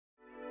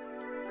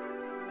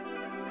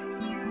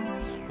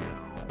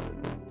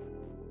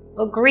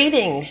Well,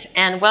 greetings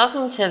and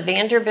welcome to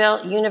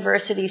Vanderbilt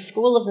University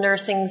School of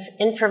Nursing's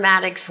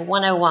Informatics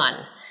 101.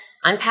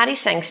 I'm Patty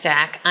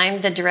Sengstack.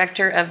 I'm the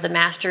director of the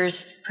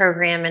Master's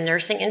Program in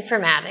Nursing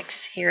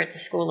Informatics here at the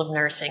School of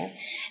Nursing.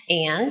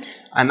 And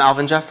I'm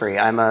Alvin Jeffery.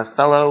 I'm a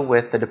fellow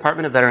with the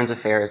Department of Veterans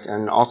Affairs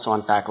and also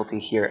on faculty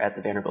here at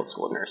the Vanderbilt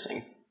School of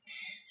Nursing.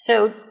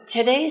 So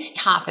today's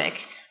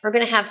topic, we're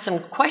going to have some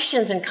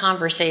questions and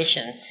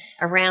conversation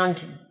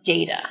around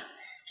data.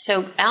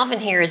 So Alvin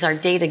here is our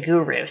data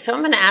guru. So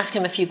I'm going to ask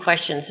him a few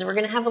questions and we're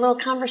going to have a little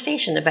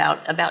conversation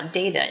about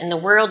data in the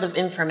world of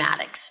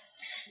informatics.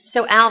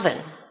 So Alvin,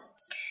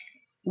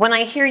 when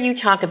I hear you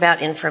talk about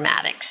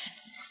informatics,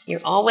 you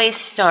always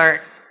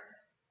start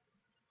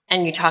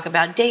and you talk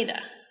about data.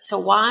 So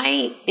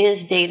why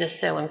is data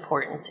so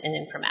important in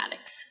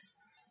informatics?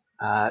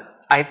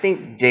 I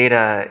think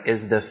data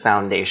is the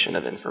foundation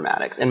of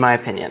informatics, in my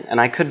opinion.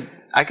 And I could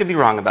be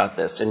wrong about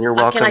this, and you're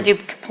welcome. Can I do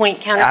point,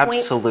 counterpoint?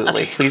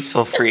 Absolutely. Okay. Please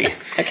feel free.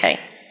 Okay.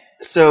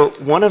 So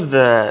one of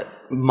the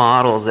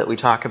models that we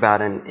talk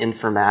about in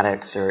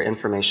informatics or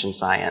information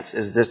science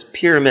is this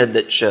pyramid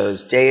that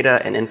shows data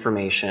and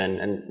information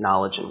and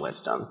knowledge and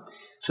wisdom.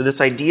 So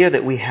this idea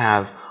that we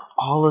have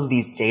all of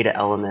these data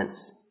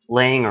elements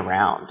laying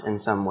around in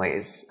some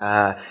ways.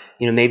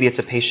 Maybe it's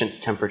a patient's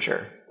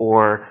temperature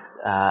or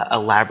a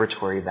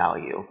laboratory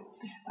value.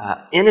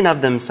 In and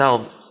of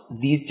themselves,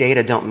 these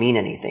data don't mean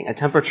anything. A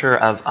temperature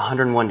of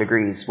 101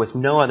 degrees with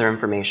no other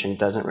information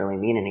doesn't really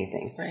mean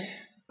anything. Right.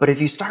 But if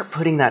you start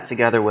putting that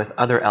together with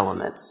other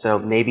elements, so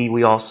maybe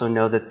we also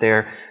know that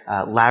their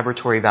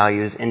laboratory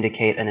values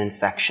indicate an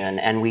infection,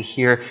 and we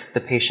hear the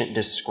patient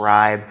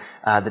describe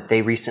that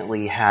they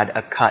recently had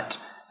a cut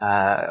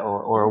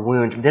or a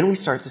wound, then we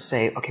start to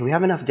say, okay, we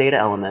have enough data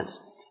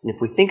elements. And if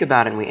we think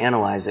about it and we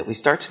analyze it, we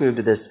start to move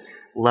to this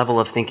level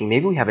of thinking,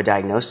 maybe we have a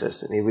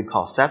diagnosis that maybe we'd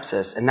call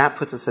sepsis, and that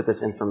puts us at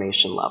this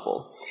information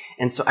level.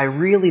 And so I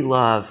really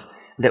love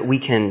that we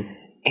can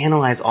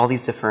analyze all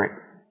these different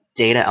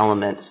data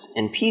elements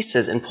in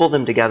pieces and pull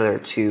them together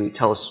to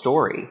tell a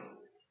story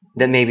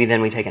that maybe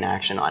then we take an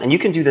action on. And you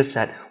can do this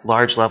at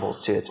large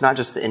levels too. It's not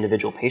just the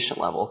individual patient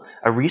level.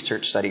 A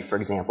research study, for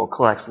example,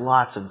 collects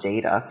lots of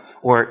data,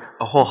 or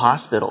a whole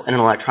hospital in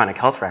an electronic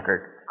health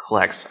record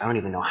collects, I don't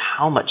even know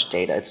how much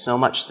data. It's so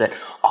much that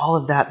all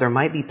of that, there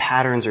might be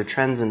patterns or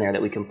trends in there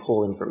that we can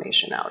pull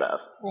information out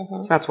of.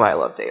 Mm-hmm. So that's why I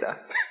love data.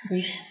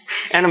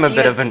 And I'm a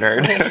bit of a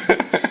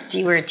nerd. Do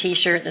you wear a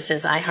t-shirt that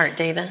says I heart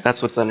data?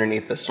 That's what's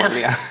underneath this one,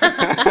 yeah.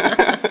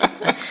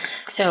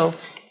 So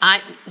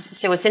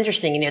it's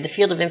interesting, the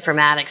field of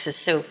informatics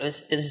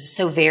is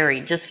so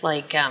varied, just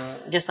like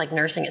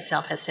nursing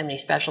itself has so many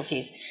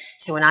specialties.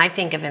 So when I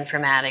think of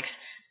informatics,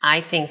 I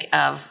think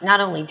of not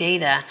only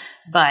data,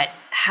 but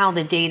how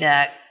the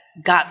data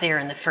got there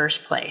in the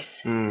first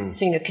place. Mm.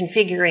 So,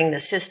 configuring the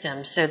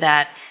system so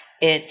that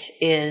it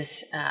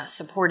is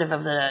supportive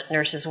of the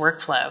nurse's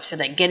workflow, so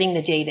that getting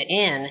the data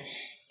in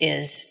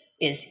is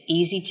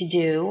easy to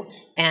do,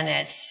 and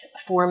it's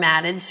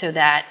formatted so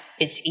that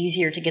it's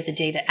easier to get the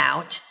data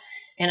out.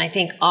 And I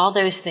think all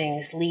those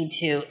things lead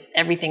to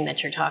everything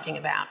that you're talking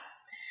about.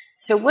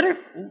 So what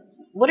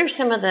are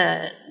some of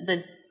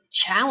the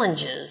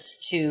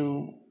challenges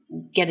to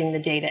getting the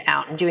data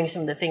out and doing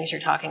some of the things you're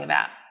talking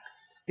about?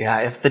 Yeah,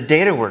 if the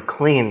data were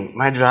clean,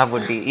 my job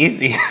would be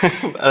easy.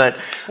 But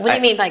what do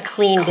you mean by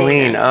clean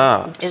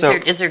data?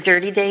 Clean, Is there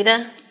dirty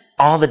data?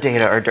 All the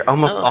data are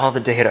almost all the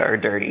data are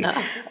dirty.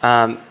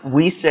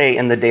 We say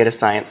in the data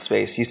science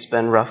space, you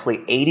spend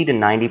roughly 80 to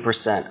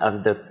 90%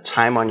 of the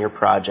time on your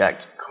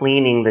project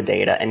cleaning the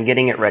data and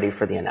getting it ready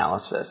for the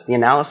analysis. The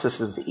analysis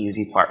is the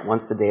easy part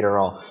once the data are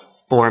all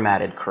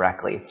formatted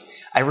correctly.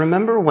 I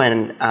remember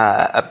when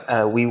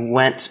we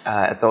went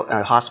at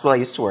the hospital I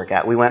used to work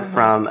at, we went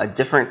from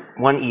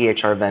one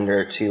EHR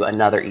vendor to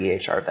another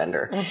EHR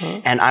vendor.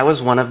 And I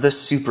was one of the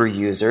super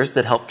users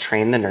that helped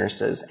train the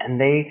nurses,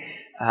 and they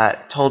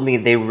told me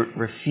they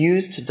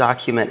refused to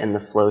document in the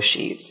flow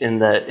sheets, in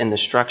the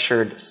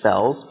structured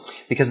cells,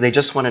 because they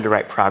just wanted to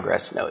write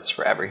progress notes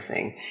for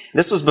everything.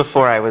 This was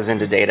before I was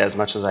into data as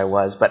much as I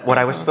was, but what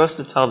I was supposed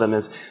to tell them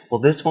is, well,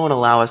 this won't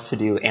allow us to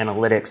do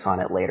analytics on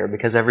it later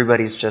because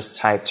everybody's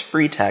just typed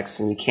free text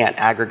and you can't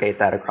aggregate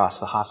that across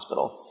the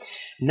hospital.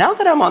 Now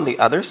that I'm on the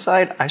other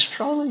side, I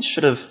probably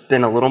should have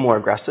been a little more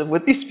aggressive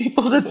with these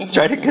people to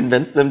try to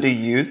convince them to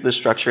use the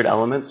structured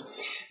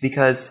elements.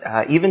 Because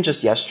even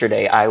just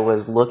yesterday, I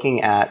was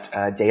looking at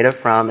data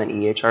from an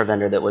EHR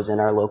vendor that was in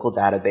our local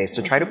database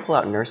to try to pull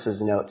out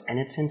nurses' notes. And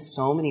it's in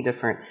so many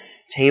different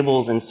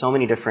tables and so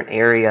many different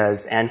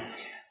areas. And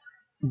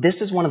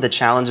this is one of the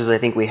challenges I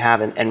think we have,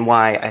 and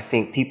why I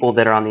think people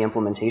that are on the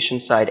implementation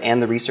side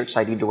and the research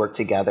side need to work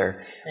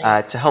together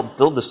to help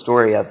build the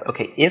story of,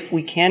 okay, if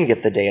we can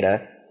get the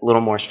data a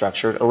little more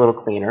structured, a little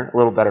cleaner, a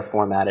little better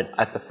formatted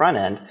at the front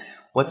end,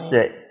 what's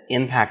the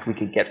impact we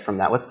could get from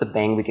that? What's the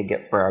bang we could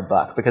get for our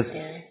buck?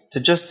 Because to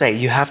just say,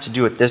 you have to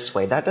do it this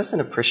way, that doesn't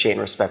appreciate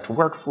and respect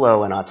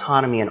workflow and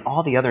autonomy and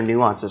all the other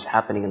nuances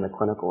happening in the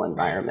clinical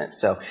environment.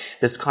 So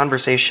this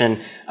conversation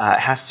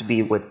has to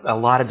be with a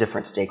lot of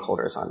different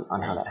stakeholders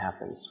on how that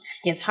happens.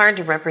 It's hard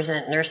to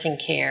represent nursing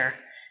care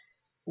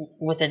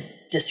with a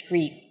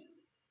discrete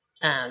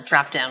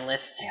drop-down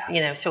list,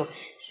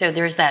 so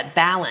there's that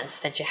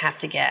balance that you have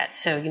to get.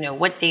 So,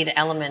 what data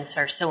elements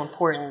are so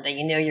important that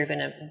you're going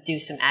to do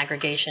some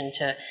aggregation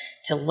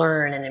to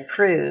learn and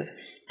improve,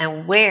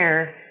 and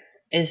where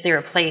is there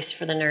a place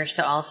for the nurse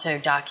to also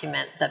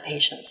document the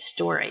patient's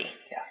story?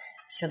 Yeah.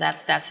 So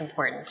that's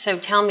important. So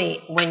tell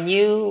me, when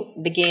you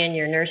began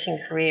your nursing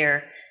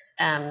career,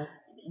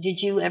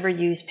 did you ever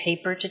use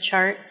paper to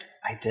chart?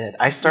 I did.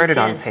 I started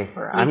on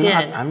paper.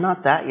 I'm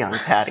not that young,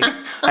 Patty.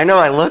 I know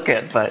I look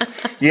it, but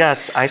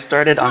yes, I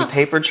started on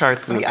paper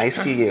charts in the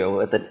ICU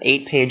with an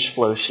 8-page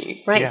flow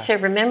sheet. Right. Yeah. So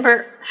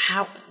remember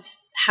how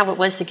it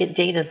was to get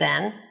data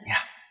then? Yeah.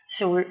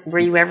 So were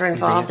you ever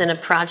involved in a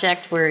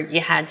project where you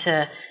had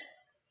to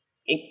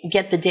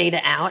get the data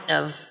out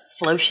of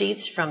flow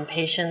sheets from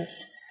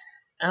patients?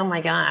 Oh my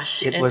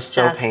gosh. It was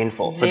so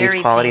painful for these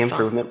quality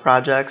improvement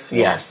projects.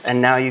 Yes.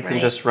 And now you can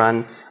just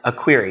run a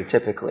query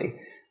typically.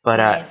 But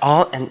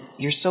and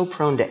you're so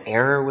prone to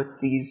error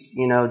with these,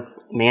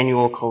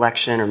 manual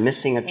collection or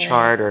missing a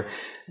chart or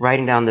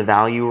writing down the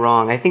value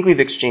wrong. I think we've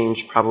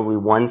exchanged probably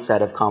one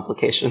set of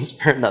complications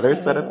for another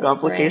set of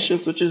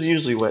complications, which is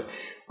usually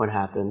what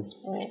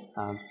happens.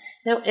 Right.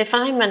 Now, if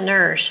I'm a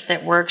nurse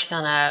that works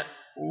on a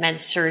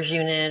med-surg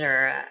unit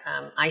or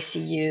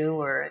ICU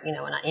or an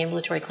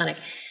ambulatory clinic,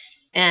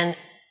 and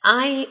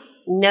I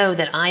know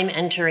that I'm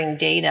entering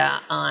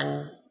data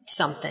on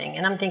something,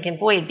 and I'm thinking,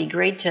 boy, it'd be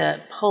great to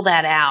pull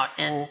that out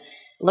and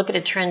look at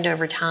a trend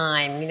over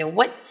time.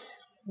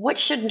 What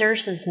should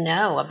nurses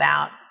know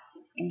about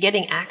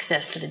getting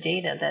access to the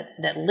data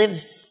that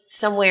lives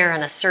somewhere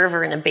on a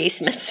server in a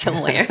basement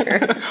somewhere?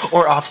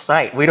 Or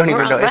off-site. We don't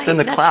even know. It's in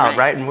the cloud,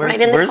 right? And where's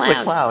the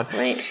cloud?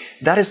 Right.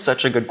 That is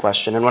such a good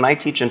question. And when I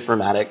teach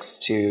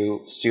informatics to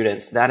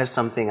students, that is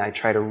something I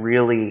try to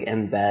really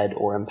embed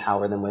or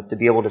empower them with, to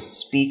be able to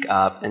speak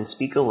up and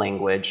speak a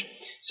language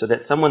so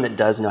that someone that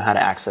does know how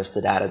to access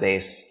the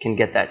database can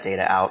get that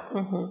data out.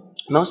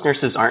 Mm-hmm. Most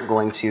nurses aren't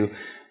going to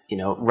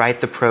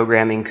write the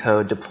programming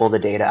code to pull the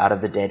data out of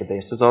the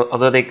databases,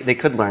 although they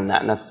could learn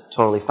that, and that's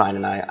totally fine,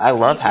 and I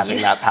love having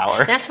that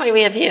power. That's why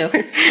we have you.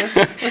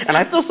 And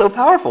I feel so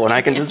powerful, and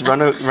I can just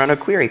run a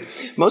query.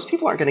 Most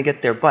people aren't going to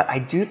get there, but I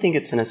do think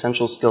it's an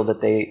essential skill that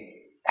they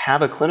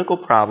have a clinical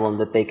problem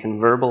that they can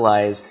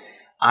verbalize.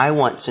 I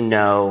want to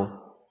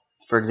know,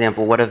 for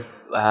example, what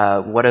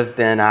have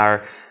been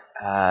our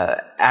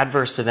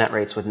adverse event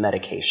rates with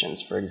medications,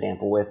 for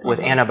example, with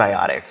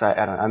antibiotics.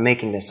 I'm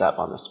making this up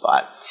on the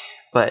spot.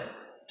 But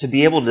to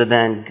be able to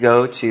then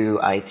go to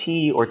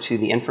IT or to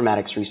the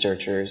informatics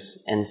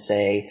researchers and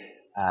say,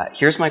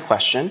 here's my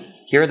question,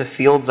 here are the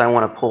fields I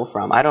want to pull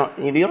from.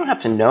 You don't have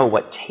to know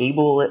what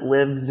table it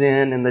lives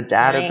in the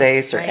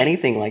database or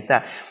anything like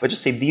that, but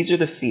just say, these are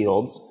the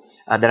fields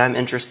that I'm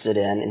interested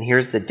in, and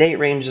here's the date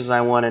ranges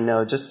I want to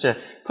know, just to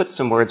put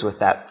some words with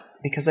that.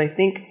 Because I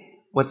think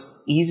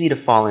what's easy to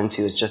fall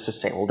into is just to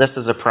say, well, this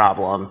is a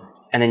problem,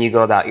 and then you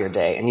go about your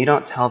day, and you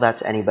don't tell that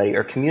to anybody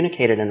or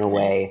communicate it in a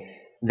way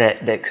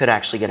that could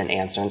actually get an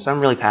answer. And so I'm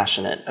really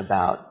passionate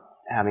about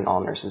having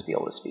all nurses be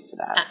able to speak to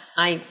that.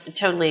 I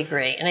totally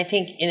agree. And I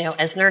think,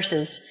 as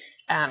nurses,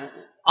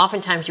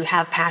 oftentimes you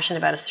have passion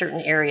about a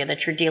certain area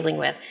that you're dealing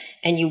with,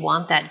 and you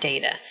want that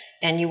data,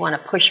 and you want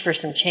to push for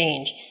some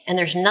change. And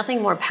there's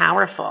nothing more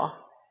powerful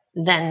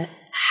than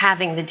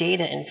having the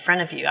data in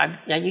front of you. I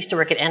used to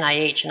work at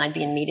NIH, and I'd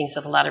be in meetings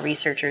with a lot of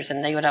researchers,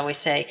 and they would always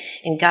say,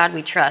 "In God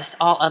we trust,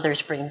 all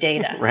others bring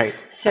data." Right.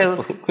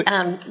 So,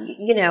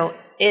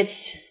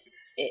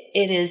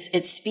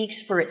 it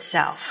speaks for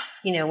itself.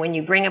 When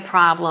you bring a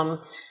problem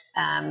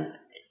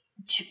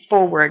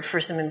forward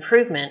for some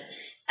improvement,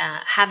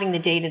 having the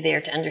data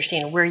there to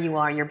understand where you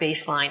are, your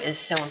baseline, is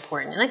so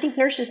important. And I think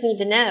nurses need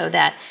to know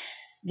that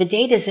the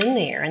data's in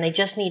there, and they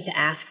just need to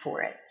ask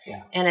for it.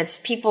 Yeah. And it's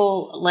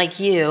people like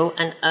you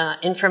and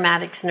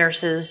informatics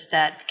nurses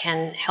that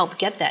can help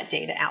get that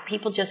data out.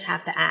 People just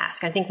have to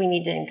ask. I think we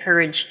need to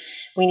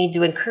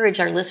encourage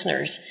our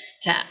listeners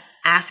to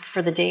ask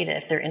for the data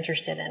if they're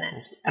interested in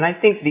it. And I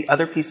think the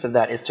other piece of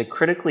that is to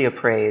critically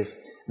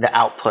appraise the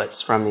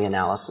outputs from the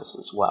analysis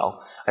as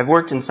well. I've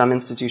worked in some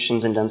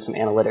institutions and done some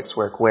analytics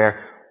work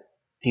where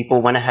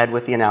people went ahead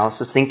with the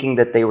analysis thinking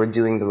that they were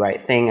doing the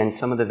right thing, and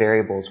some of the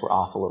variables were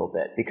off a little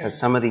bit because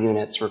some of the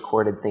units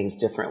recorded things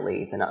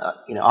differently than,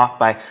 off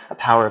by a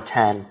power of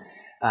 10.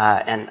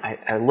 And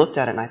I looked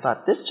at it and I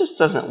thought, this just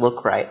doesn't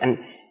look right. And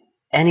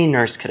any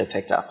nurse could have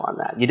picked up on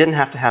that. You didn't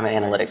have to have an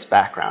analytics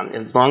background.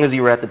 As long as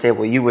you were at the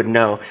table, you would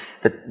know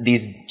that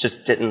these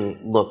just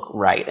didn't look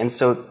right. And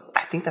so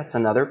I think that's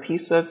another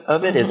piece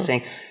of it, is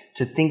saying,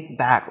 to think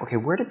back, okay,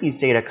 where did these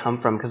data come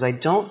from? Because I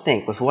don't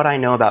think, with what I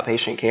know about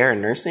patient care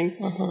and nursing,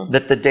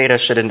 that the data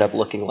should end up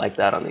looking like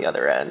that on the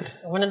other end.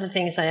 One of the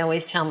things I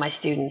always tell my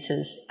students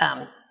is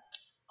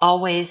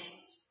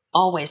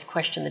always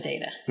question the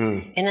data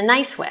in a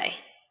nice way.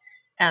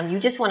 You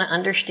just want to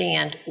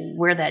understand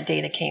where that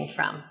data came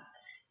from,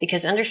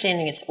 because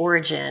understanding its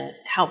origin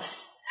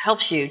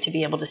helps you to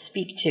be able to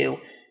speak to,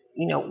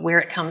 where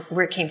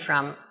it came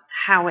from,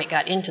 how it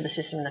got into the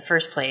system in the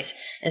first place,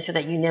 and so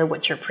that you know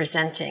what you're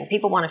presenting.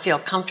 People want to feel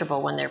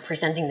comfortable when they're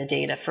presenting the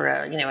data for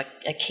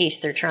a case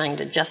they're trying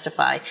to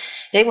justify.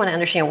 They want to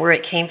understand where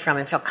it came from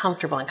and feel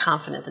comfortable and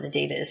confident that the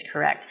data is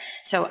correct.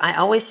 So I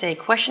always say,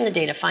 question the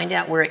data, find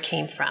out where it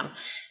came from.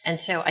 And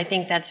so I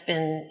think that's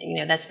been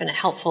a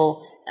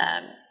helpful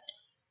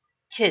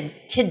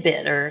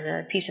tidbit or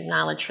a piece of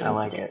knowledge for them I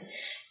like to do.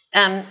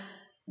 it.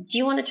 Do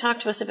you want to talk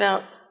to us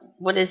about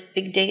what is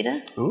big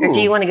data? Ooh. Or do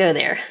you want to go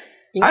there?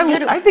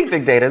 I think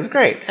big data is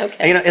great.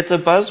 Okay. It's a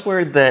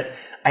buzzword that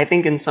I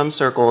think in some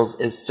circles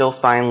is still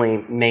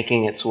finally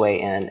making its way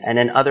in, and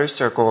in other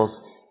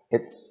circles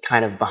it's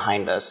kind of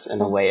behind us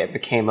in a way. It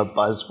became a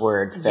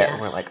buzzword that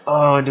we're like,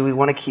 oh, do we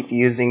want to keep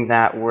using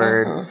that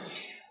word?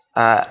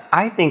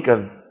 I think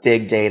of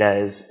big data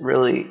as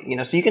really,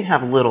 so you can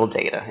have little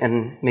data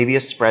in maybe a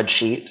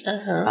spreadsheet,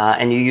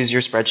 and you use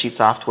your spreadsheet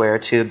software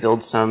to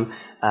build some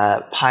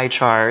pie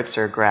charts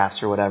or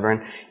graphs or whatever.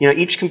 And,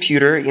 each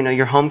computer,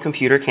 your home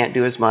computer can't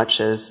do as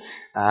much as,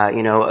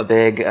 a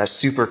big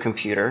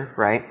supercomputer,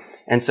 right?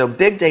 And so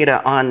big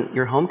data on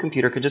your home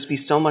computer could just be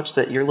so much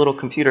that your little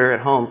computer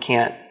at home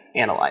can't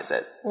analyze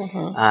it.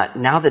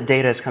 Now the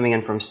data is coming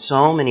in from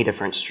so many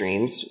different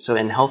streams. So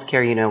in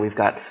healthcare, we've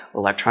got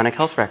electronic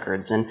health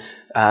records and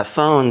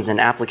phones and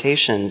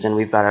applications, and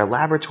we've got our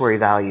laboratory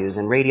values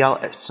and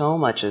radiology. So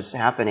much is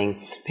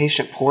happening,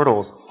 patient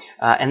portals,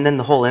 and then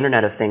the whole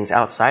Internet of Things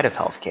outside of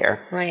healthcare.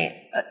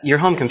 Right. Your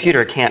home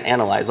computer can't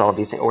analyze all of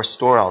these things or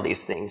store all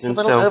these things.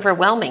 It's a little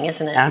overwhelming,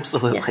 isn't it?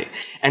 Absolutely. Yeah.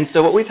 And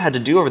so what we've had to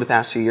do over the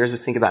past few years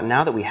is think about,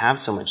 now that we have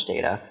so much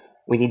data,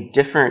 we need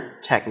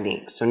different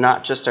techniques. So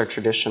not just our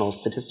traditional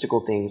statistical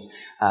things,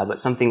 but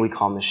something we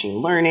call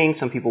machine learning.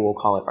 Some people will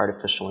call it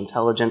artificial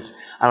intelligence.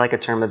 I like a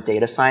term of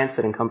data science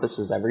that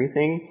encompasses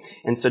everything.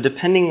 And so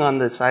depending on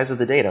the size of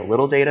the data,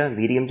 little data,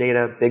 medium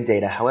data, big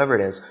data, however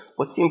it is,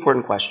 what's the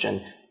important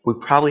question? We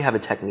probably have a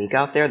technique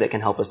out there that can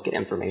help us get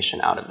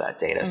information out of that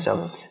data.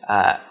 So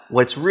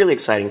what's really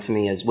exciting to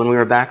me is when we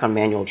were back on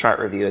manual chart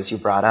review, as you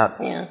brought up,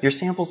 your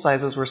sample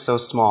sizes were so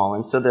small.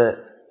 And so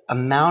the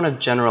amount of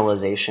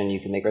generalization you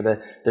could make, or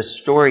the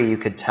story you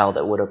could tell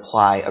that would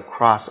apply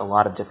across a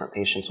lot of different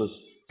patients,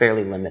 was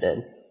fairly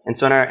limited. And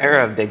so in our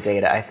era of big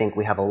data, I think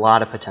we have a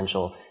lot of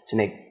potential to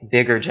make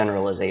bigger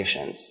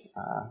generalizations.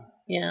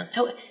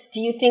 So do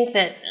you think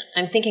that,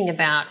 I'm thinking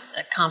about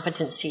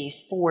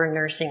competencies for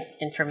nursing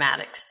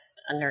informatics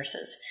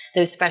nurses,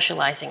 those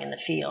specializing in the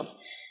field.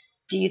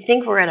 Do you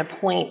think we're at a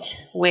point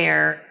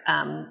where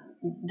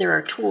there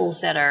are tools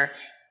that are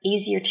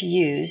easier to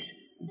use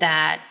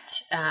that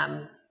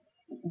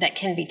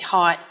can be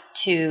taught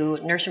to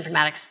nurse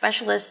informatics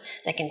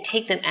specialists, that can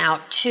take them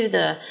out to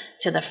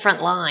the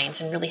front lines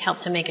and really help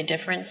to make a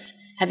difference?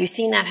 Have you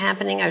seen that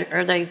happening?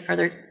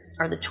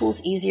 Are the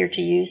tools easier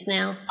to use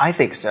now? I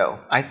think so.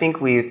 I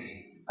think we've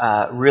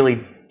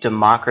really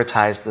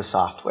democratized the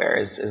software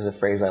is a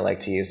phrase I like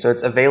to use. So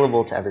it's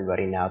available to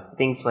everybody now.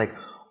 Things like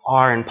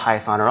R and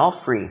Python are all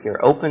free.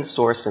 They're open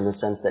source in the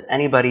sense that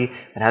anybody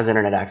that has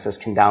internet access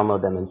can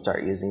download them and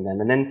start using them.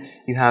 And then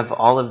you have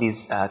all of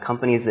these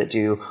companies that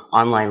do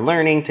online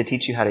learning to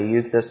teach you how to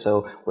use this.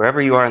 So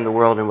wherever you are in the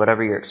world and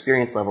whatever your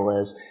experience level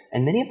is,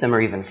 and many of them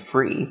are even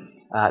free,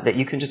 that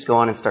you can just go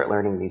on and start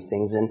learning these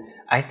things. And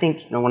I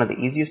think one of the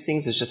easiest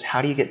things is just,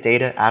 how do you get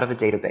data out of a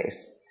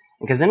database?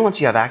 Because then once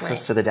you have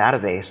access to the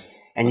database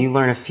and you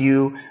learn a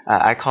few,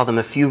 I call them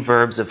a few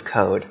verbs of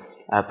code,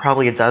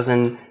 probably a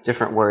dozen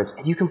different words,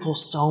 and you can pull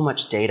so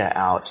much data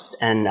out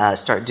and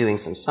start doing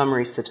some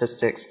summary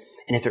statistics.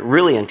 And if it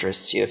really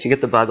interests you, if you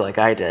get the bug like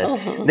I did,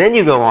 then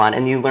you go on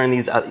and you learn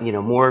these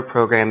more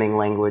programming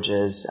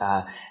languages,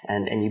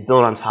 and you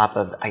build on top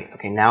of,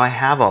 okay, now I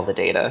have all the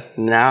data.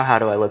 Now how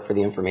do I look for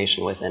the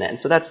information within it? And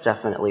so that's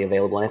definitely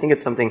available. And I think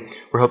it's something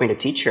we're hoping to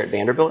teach here at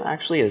Vanderbilt,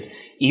 actually,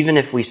 is even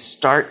if we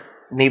start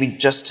maybe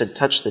just to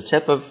touch the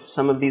tip of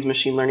some of these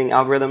machine learning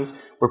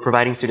algorithms, we're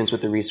providing students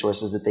with the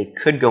resources that they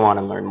could go on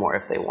and learn more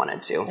if they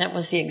wanted to. That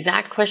was the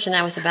exact question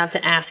I was about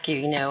to ask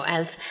you.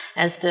 As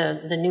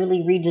the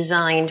newly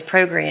redesigned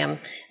program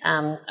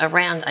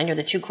around, I know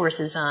the 2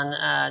 courses on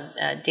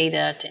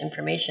data to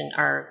information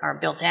are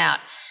built out.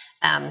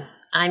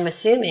 I'm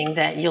assuming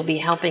that you'll be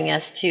helping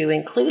us to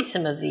include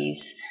some of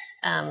these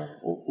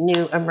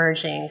new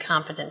emerging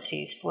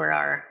competencies for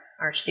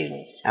our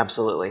students.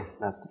 Absolutely.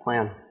 That's the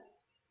plan.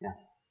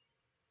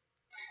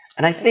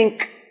 And I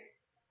think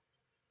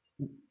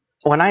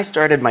when I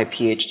started my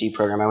PhD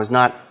program, I was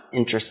not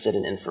interested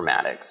in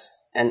informatics.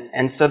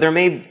 And so there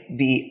may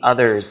be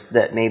others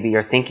that maybe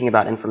are thinking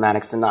about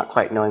informatics and not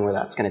quite knowing where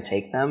that's going to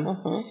take them.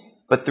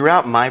 But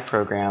throughout my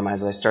program,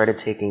 as I started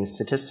taking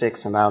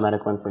statistics and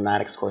biomedical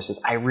informatics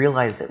courses, I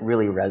realized it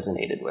really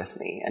resonated with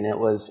me, and it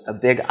was a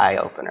big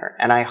eye-opener.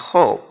 And I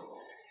hope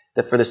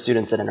that for the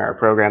students that are in our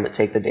program that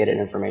take the data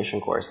and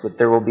information course, that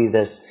there will be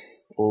this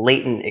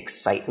latent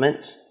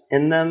excitement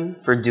in them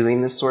for doing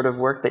this sort of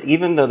work, that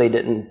even though they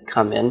didn't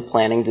come in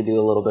planning to do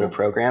a little bit of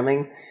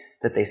programming,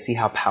 that they see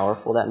how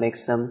powerful that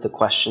makes them, the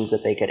questions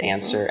that they could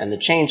answer, and the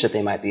change that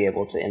they might be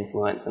able to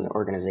influence in their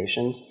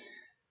organizations.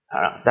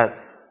 I don't know,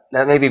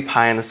 that may be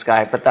pie in the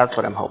sky, but that's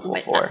what I'm hopeful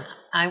for.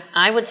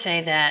 I would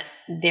say that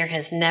there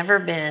has never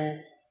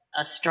been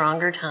a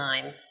stronger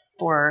time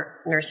for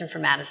nurse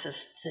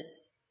informaticists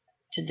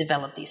to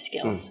develop these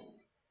skills.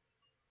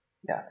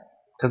 Yeah,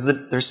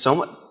 because there's so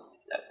much,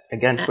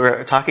 again,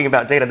 we're talking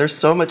about data, there's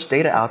so much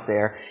data out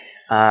there,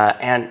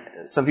 and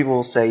some people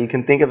will say you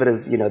can think of it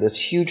as,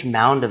 this huge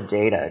mound of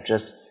data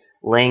just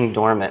laying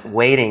dormant,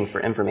 waiting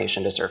for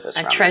information to surface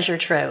from it. Treasure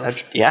trove.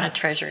 A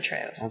treasure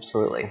trove.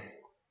 Absolutely.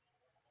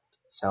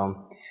 So,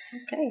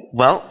 okay.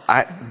 Well,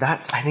 I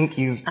think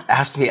you've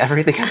asked me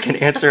everything I can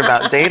answer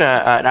about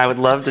data, and I would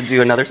love to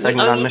do another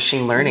segment on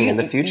machine learning in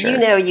the future.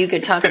 You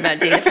could talk about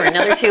data for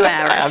another 2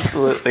 hours.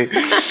 Absolutely.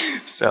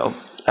 So,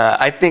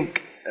 I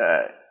think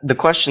the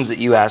questions that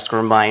you ask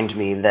remind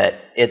me that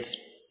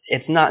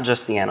it's not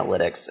just the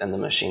analytics and the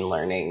machine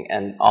learning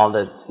and all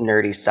the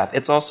nerdy stuff.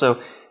 It's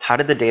also, how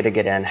did the data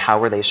get in? How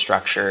were they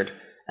structured?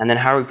 And then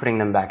how are we putting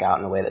them back out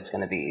in a way that's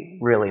going to be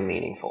really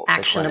meaningful to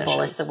Actionable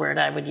clinicians? is the word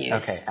I would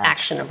use. Okay,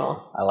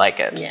 actionable. I like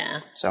it.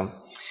 Yeah. So, all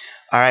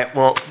right.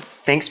 Well,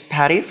 thanks,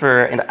 Patty,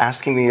 for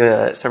asking me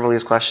several of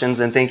these questions.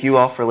 And thank you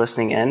all for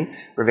listening in.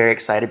 We're very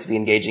excited to be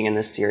engaging in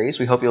this series.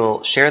 We hope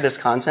you'll share this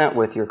content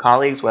with your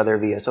colleagues, whether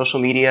via social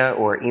media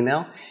or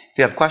email. If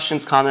you have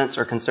questions, comments,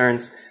 or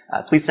concerns,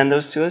 please send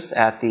those to us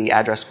at the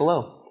address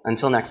below.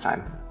 Until next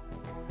time.